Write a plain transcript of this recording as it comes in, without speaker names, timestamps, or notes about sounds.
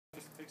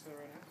fix that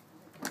right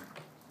now.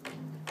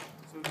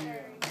 So the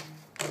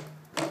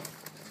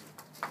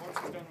once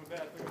we're done with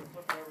that, they're going to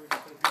flip it over to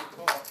the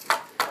top,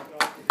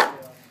 off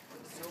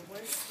the sill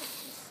plate, and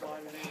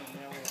slide it in and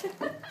nail it.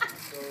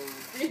 So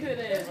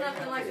There's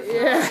nothing like a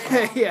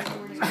yeah.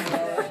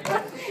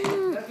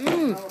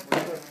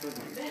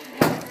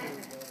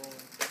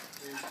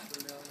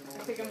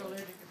 I think I'm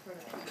allergic to fruit.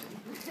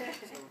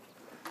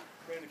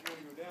 Brandon, if you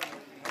want to go down,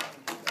 you can have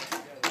them put that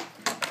together.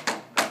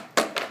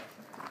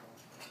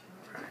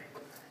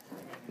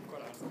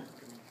 Quite honestly.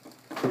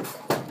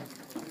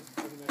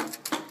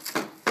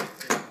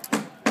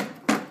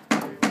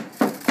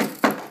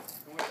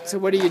 So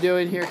what are you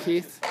doing here,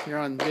 Keith? You're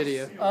on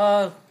video.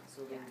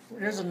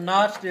 There's a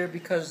notch there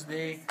because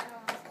they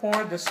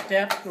poured the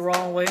step the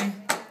wrong way.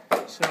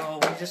 So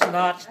we just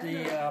notched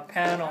the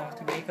panel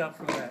to make up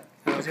for that.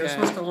 Because they were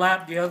supposed to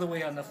lap the other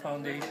way on the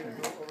foundation.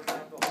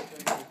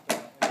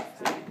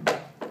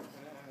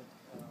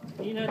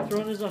 You're not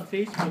throwing this on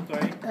Facebook,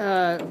 right?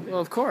 Well,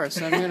 of course.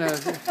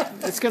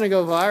 It's gonna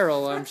go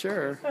viral, I'm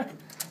sure.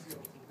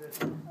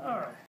 All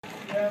right.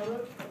 Yeah,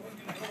 look.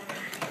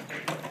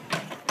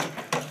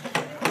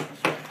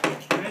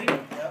 Ready?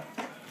 Yep.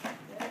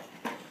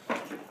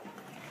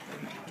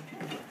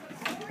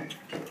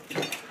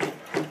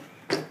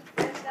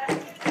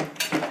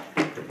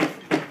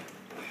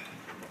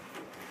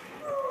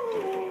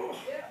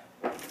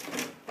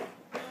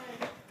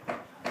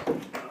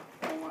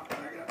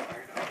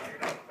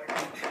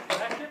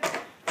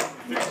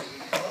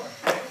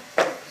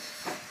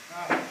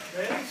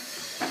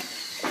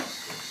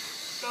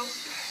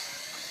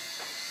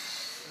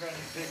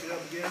 Pick it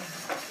up again.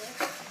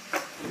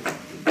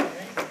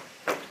 Okay.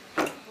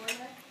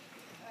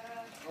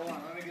 Hold on,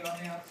 let me get on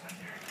the outside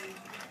there.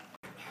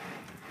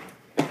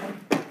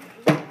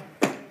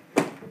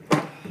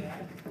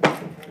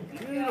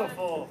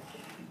 Beautiful.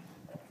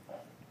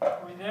 Are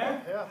we there?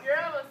 Yeah. You're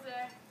almost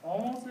there.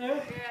 Almost there?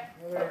 Yeah.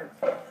 There.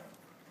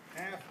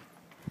 Half.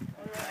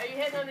 Are you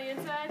hitting on the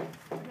inside?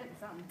 I'm hitting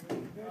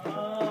something.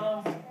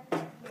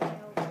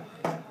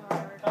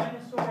 Kind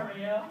of sort of,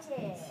 yeah.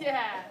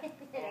 Yeah.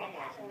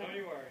 Don't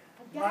you worry.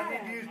 I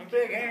need to use the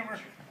big hammer.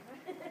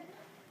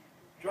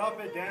 Drop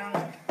it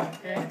down.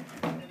 Okay.